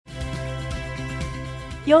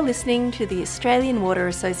You're listening to the Australian Water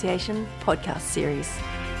Association podcast series.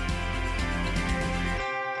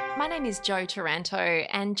 My name is Jo Taranto,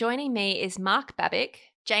 and joining me is Mark Babic,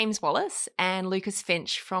 James Wallace, and Lucas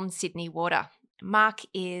Finch from Sydney Water. Mark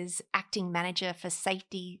is Acting Manager for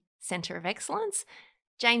Safety Centre of Excellence.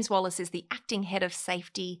 James Wallace is the Acting Head of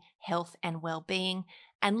Safety, Health and Wellbeing,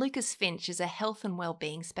 and Lucas Finch is a Health and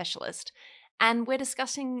Wellbeing Specialist. And we're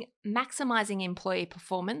discussing maximising employee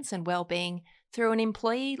performance and wellbeing through an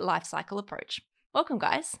employee lifecycle approach. Welcome,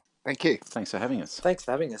 guys. Thank you. Thanks for having us. Thanks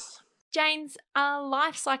for having us. James, a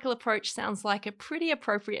lifecycle approach sounds like a pretty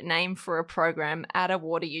appropriate name for a program at a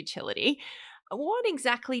water utility. What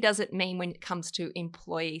exactly does it mean when it comes to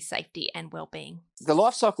employee safety and wellbeing? The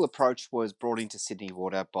lifecycle approach was brought into Sydney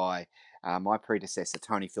Water by my predecessor,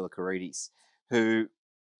 Tony Philocarides, who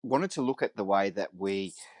wanted to look at the way that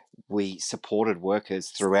we supported workers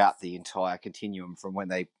throughout the entire continuum from when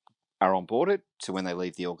they are onboarded to when they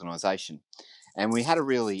leave the organisation. And we had a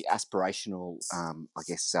really aspirational,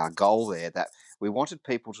 goal there that we wanted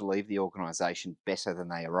people to leave the organisation better than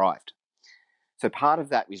they arrived. So part of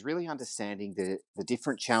that was really understanding the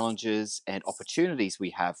different challenges and opportunities we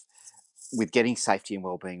have with getting safety and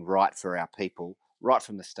wellbeing right for our people, right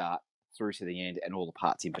from the start through to the end and all the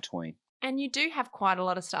parts in between. And you do have quite a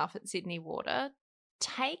lot of staff at Sydney Water.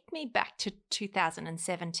 Take me back to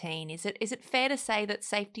 2017. Is it fair to say that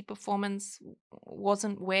safety performance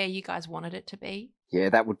wasn't where you guys wanted it to be? Yeah,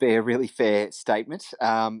 that would be a really fair statement.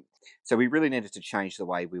 So we really needed to change the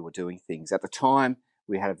way we were doing things. At the time,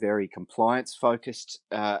 we had a very compliance-focused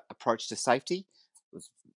approach to safety. It was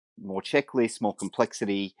more checklists, more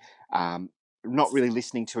complexity, not really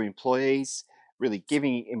listening to employees, really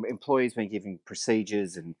giving employees being given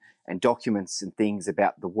procedures and documents and things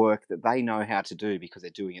about the work that they know how to do because they're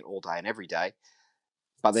doing it all day and every day,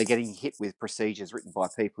 but they're getting hit with procedures written by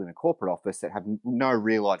people in a corporate office that have no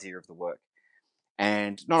real idea of the work.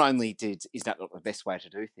 And not only is that not the best way to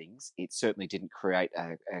do things, it certainly didn't create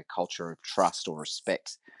a culture of trust or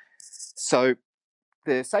respect. So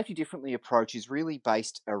the Safety Differently approach is really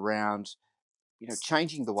based around,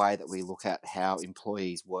 changing the way that we look at how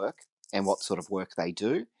employees work and what sort of work they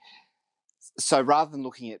do. So rather than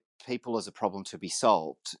looking at people as a problem to be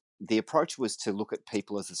solved, the approach was to look at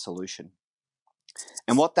people as a solution.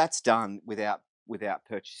 And what that's done without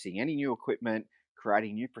purchasing any new equipment,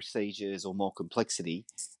 creating new procedures or more complexity,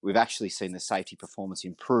 we've actually seen the safety performance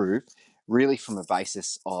improve really from a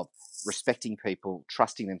basis of respecting people,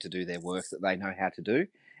 trusting them to do their work that they know how to do.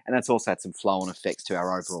 And that's also had some flow-on effects to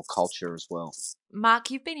our overall culture as well.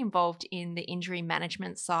 Mark, you've been involved in the injury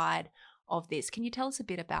management side of this. Can you tell us a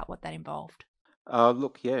bit about what that involved?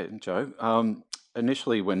 Jo.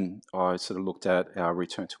 Initially, when I sort of looked at our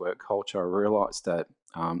return to work culture, I realised that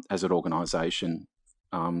as an organisation,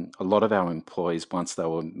 a lot of our employees, once they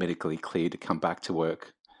were medically cleared to come back to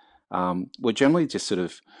work, would generally just sort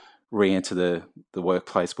of re-enter the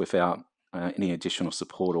workplace without any additional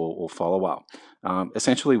support or follow-up.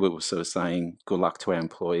 Essentially, we were sort of saying good luck to our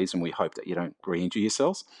employees and we hope that you don't re-injure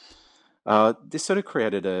yourselves. This sort of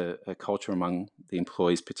created a culture among the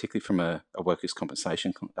employees, particularly from a workers'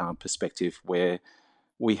 compensation perspective, where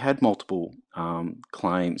we had multiple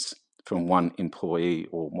claims from one employee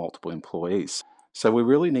or multiple employees. So we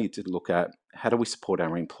really need to look at how do we support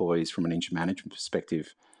our employees from an injury management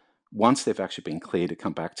perspective once they've actually been cleared to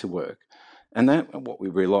come back to work. And that what we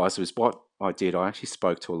realised was what I did, I actually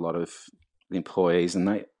spoke to a lot of the employees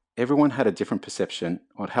and everyone had a different perception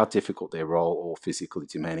on how difficult their role or physically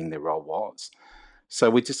demanding their role was. So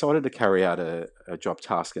we decided to carry out a job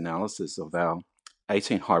task analysis of our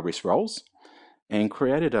 18 high-risk roles and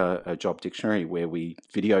created a job dictionary where we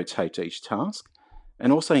videotaped each task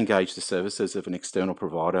and also engaged the services of an external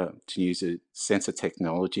provider to use a sensor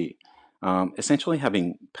technology, essentially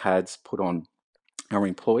having pads put on our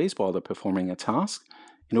employees while they're performing a task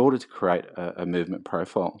in order to create a movement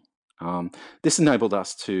profile. This enabled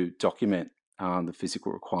us to document the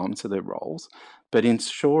physical requirements of their roles, but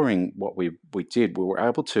ensuring what we did, we were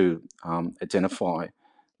able to identify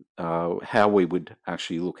how we would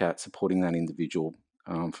actually look at supporting that individual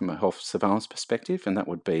from a health surveillance perspective, and that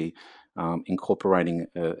would be incorporating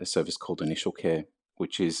a service called Initial Care,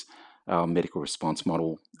 which is our medical response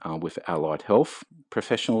model with allied health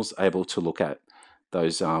professionals able to look at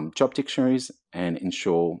those job dictionaries and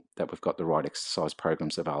ensure that we've got the right exercise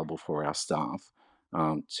programs available for our staff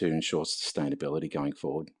to ensure sustainability going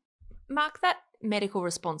forward. Mark, that medical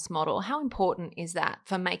response model, how important is that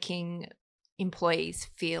for making employees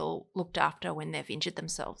feel looked after when they've injured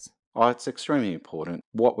themselves? Oh, it's extremely important.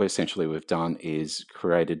 What we've done is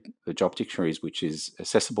created the job dictionaries, which is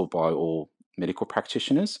accessible by all medical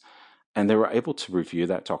practitioners, And they were able to review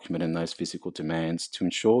that document and those physical demands to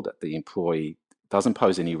ensure that the employee doesn't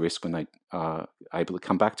pose any risk when they are able to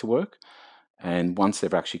come back to work. And once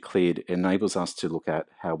they've actually cleared, it enables us to look at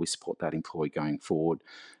how we support that employee going forward.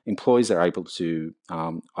 Employees are able to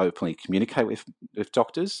openly communicate with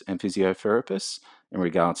doctors and physiotherapists in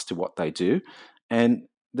regards to what they do. And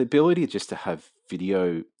the ability just to have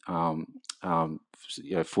video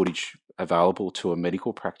footage available to a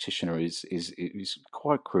medical practitioner is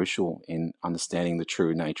quite crucial in understanding the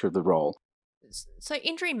true nature of the role. So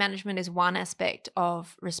injury management is one aspect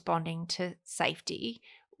of responding to safety.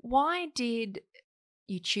 Why did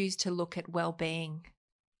you choose to look at wellbeing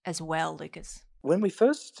as well, Lucas? When we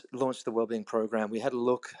first launched the wellbeing program, we had a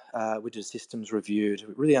look, we did a systems review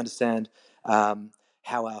to really understand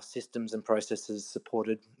how our systems and processes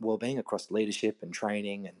supported wellbeing across leadership and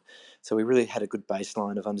training. And so we really had a good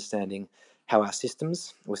baseline of understanding how our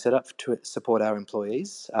systems were set up to support our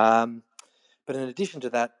employees. But in addition to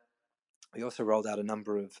that, we also rolled out a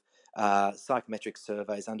number of psychometric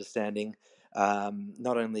surveys, understanding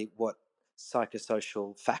not only what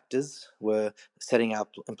psychosocial factors were setting our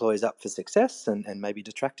employees up for success and maybe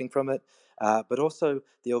detracting from it, but also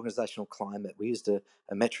the organizational climate. We used a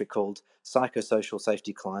metric called psychosocial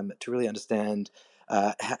safety climate to really understand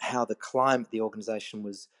how the climate the organization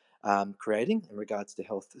was creating in regards to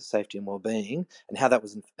health, safety, and well-being, and how that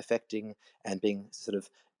was affecting and being sort of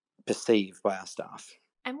perceived by our staff.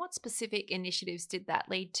 And what specific initiatives did that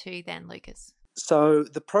lead to then, Lucas? So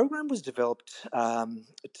the program was developed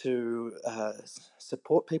to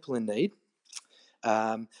support people in need,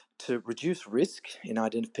 to reduce risk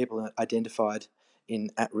in people identified in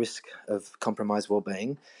at risk of compromised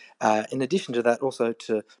wellbeing. In addition to that, also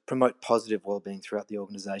to promote positive wellbeing throughout the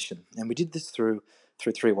organisation. And we did this through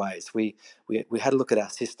three ways. We had a look at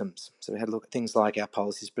our systems. So we had a look at things like our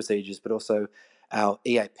policies, procedures, but also our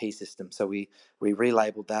EAP system. So we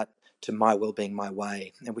relabeled that to My Wellbeing, My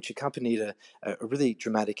Way, and which accompanied a really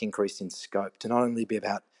dramatic increase in scope to not only be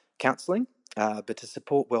about counselling, but to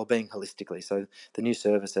support wellbeing holistically. So the new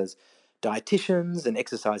service has dietitians and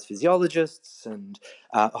exercise physiologists and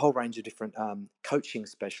a whole range of different coaching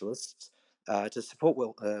specialists to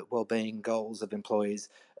support wellbeing goals of employees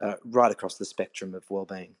right across the spectrum of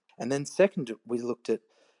wellbeing. And then second, we looked at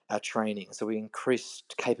our training. So we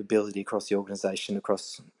increased capability across the organisation,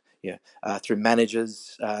 through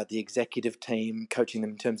managers, the executive team, coaching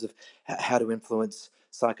them in terms of how to influence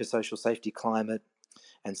psychosocial safety climate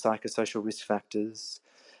and psychosocial risk factors.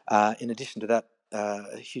 In addition to that,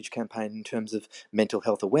 a huge campaign in terms of mental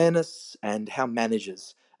health awareness and how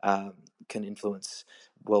managers can influence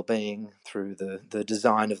well-being through the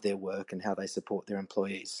design of their work and how they support their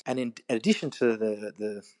employees. And in addition to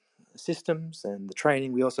the systems and the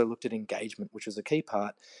training, we also looked at engagement, which was a key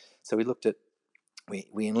part. So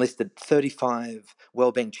we enlisted 35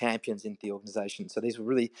 wellbeing champions into the organisation. So these were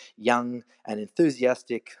really young and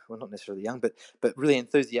enthusiastic, well, not necessarily young, but really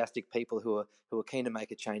enthusiastic people who are keen to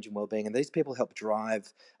make a change in wellbeing. And these people helped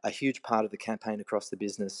drive a huge part of the campaign across the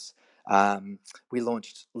business. We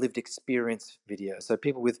launched lived experience videos. So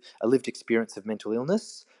people with a lived experience of mental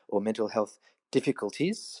illness or mental health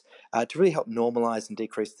difficulties to really help normalise and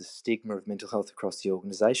decrease the stigma of mental health across the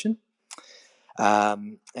organisation.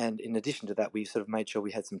 And in addition to that, we sort of made sure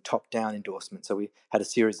we had some top-down endorsements. So we had a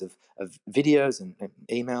series of videos and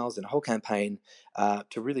emails and a whole campaign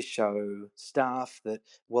to really show staff that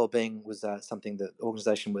wellbeing was something that the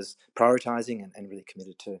organisation was prioritising and really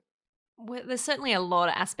committed to. Well, there's certainly a lot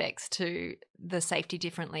of aspects to the Safety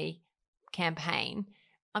Differently campaign.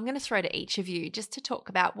 I'm going to throw to each of you just to talk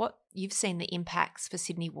about what you've seen the impacts for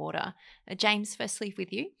Sydney Water. James, firstly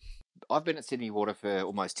with you. I've been at Sydney Water for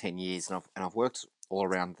almost 10 years and I've worked all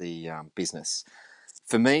around the business.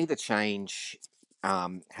 For me, the change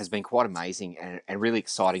has been quite amazing and really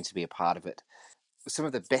exciting to be a part of it. Some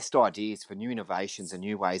of the best ideas for new innovations and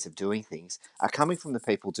new ways of doing things are coming from the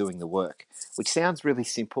people doing the work, which sounds really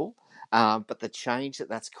simple, but the change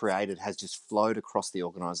that's created has just flowed across the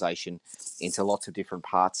organisation into lots of different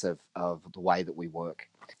parts of the way that we work.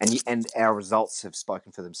 And our results have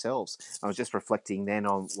spoken for themselves. I was just reflecting then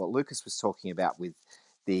on what Lucas was talking about with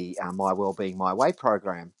the My Wellbeing, My Way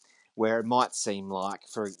program, where it might seem like,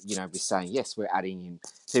 we're saying, yes, we're adding in,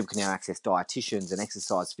 people can now access dietitians and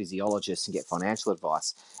exercise physiologists and get financial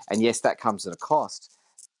advice. And yes, that comes at a cost.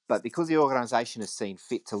 But because the organisation has seen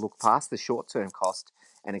fit to look past the short-term cost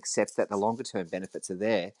and accept that the longer-term benefits are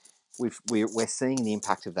there, we're seeing the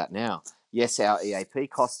impact of that now. Yes, our EAP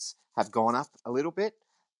costs have gone up a little bit,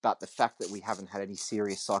 but the fact that we haven't had any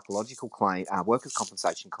serious psychological workers'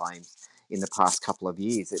 compensation claims in the past couple of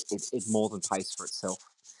years, it more than pays for itself.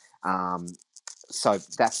 So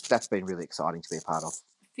that's been really exciting to be a part of.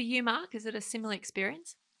 For you, Mark, is it a similar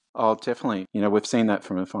experience? Oh, definitely. We've seen that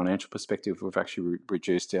from a financial perspective. We've actually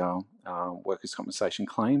reduced our workers' compensation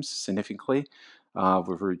claims significantly.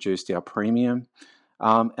 We've reduced our premium.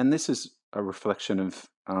 And this is a reflection of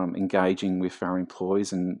engaging with our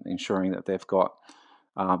employees and ensuring that they've got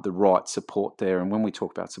the right support there. And when we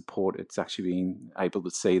talk about support, it's actually being able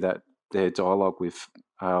to see that their dialogue with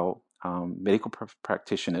our medical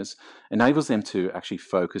practitioners enables them to actually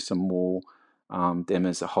focus on more them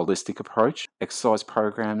as a holistic approach. Exercise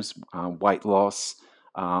programs, weight loss,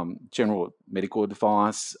 general medical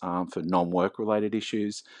advice for non-work related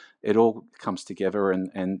issues. It all comes together,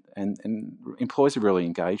 and employees are really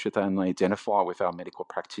engaged with that, and they identify with our medical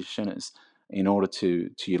practitioners in order to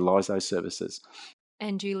utilise those services.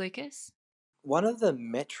 And you, Lucas? One of the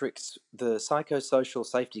metrics, the psychosocial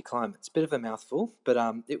safety climate, it's a bit of a mouthful, but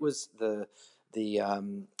it was the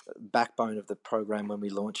backbone of the program when we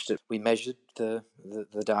launched it. We measured the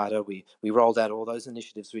data, we rolled out all those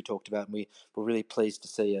initiatives we talked about, and we were really pleased to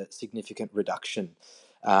see a significant reduction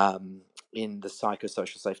in the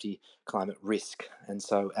psychosocial safety climate risk. And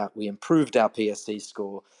so we improved our PSC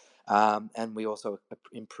score, and we also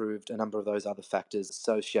improved a number of those other factors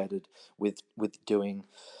associated with doing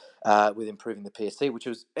with improving the PSC, which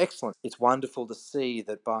was excellent. It's wonderful to see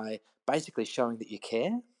that by basically showing that you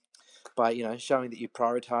care, by showing that you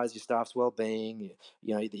prioritise your staff's well-being,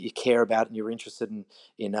 that you care about and you're interested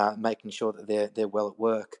in making sure that they're well at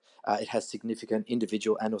work, it has significant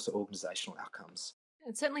individual and also organisational outcomes.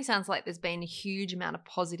 It certainly sounds like there's been a huge amount of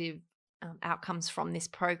positive outcomes from this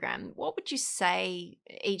program. What would you say,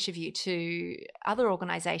 each of you, to other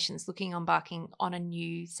organisations looking on embarking on a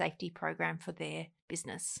new safety program for their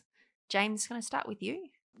business? James, can I start with you?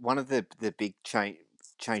 One of the big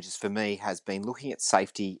changes for me has been looking at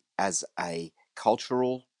safety as a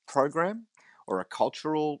cultural program or a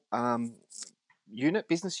cultural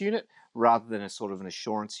business unit, rather than a sort of an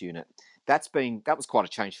assurance unit. That was quite a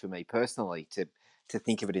change for me personally to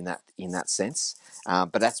think of it in that sense.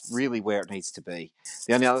 But that's really where it needs to be.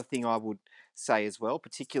 The only other thing I would say as well,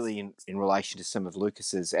 particularly in relation to some of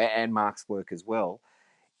Lucas's and Mark's work as well,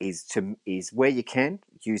 is where you can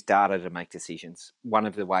use data to make decisions. One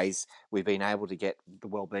of the ways we've been able to get the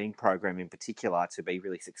wellbeing program in particular to be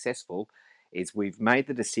really successful is we've made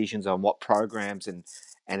the decisions on what programs and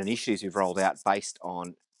initiatives we've rolled out based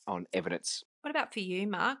on evidence. What about for you,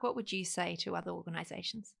 Mark? What would you say to other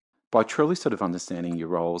organisations? By truly sort of understanding your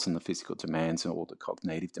roles and the physical demands and all the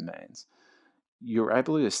cognitive demands, you're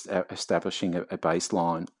able to establishing a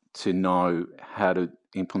baseline to know how to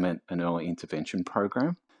implement an early intervention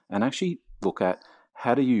program and actually look at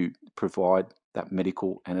how do you provide that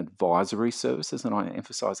medical and advisory services. And I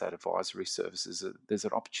emphasise that advisory services. There's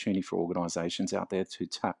an opportunity for organisations out there to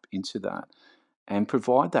tap into that and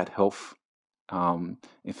provide that health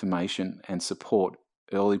information and support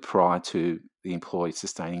early prior to the employee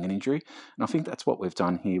sustaining an injury. And I think that's what we've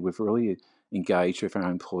done here. We've really engaged with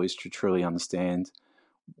our employees to truly understand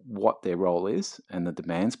what their role is and the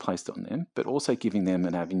demands placed on them, but also giving them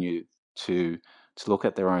an avenue to look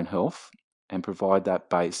at their own health and provide that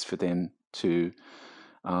base for them to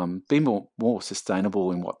be more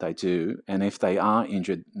sustainable in what they do. And if they are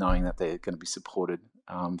injured, knowing that they're going to be supported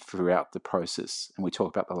throughout the process. And we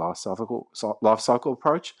talk about the life cycle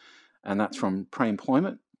approach, and that's from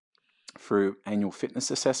pre-employment through annual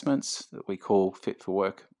fitness assessments that we call fit for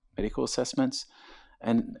work medical assessments.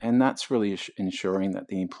 And that's really ensuring that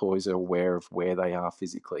the employees are aware of where they are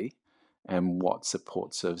physically and what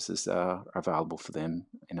support services are available for them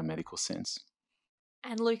in a medical sense.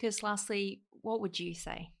 And Lucas, lastly, what would you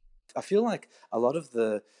say? I feel like a lot of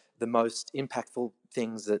the most impactful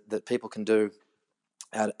things that people can do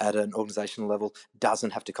at an organizational level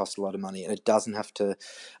doesn't have to cost a lot of money, and it doesn't have to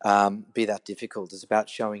be that difficult. It's about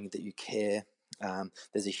showing that you care.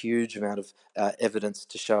 There's a huge amount of evidence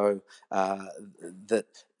to show that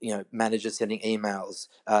managers sending emails,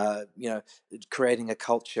 creating a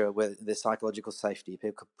culture where there's psychological safety.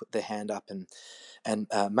 People could put their hand up and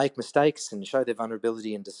make mistakes and show their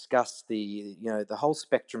vulnerability and discuss the whole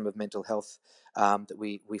spectrum of mental health that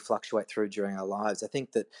we fluctuate through during our lives. I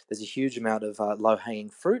think that there's a huge amount of low-hanging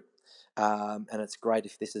fruit, and it's great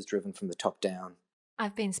if this is driven from the top down.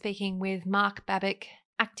 I've been speaking with Mark Babic,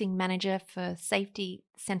 Acting Manager for Safety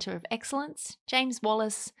Centre of Excellence, James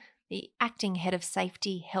Wallace, the Acting Head of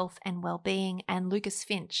Safety, Health and Wellbeing, and Lucas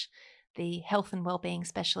Finch, the Health and Wellbeing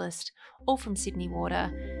Specialist, all from Sydney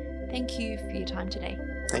Water. Thank you for your time today.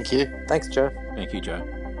 Thank you. Thanks, Jo. Thank you, Jo.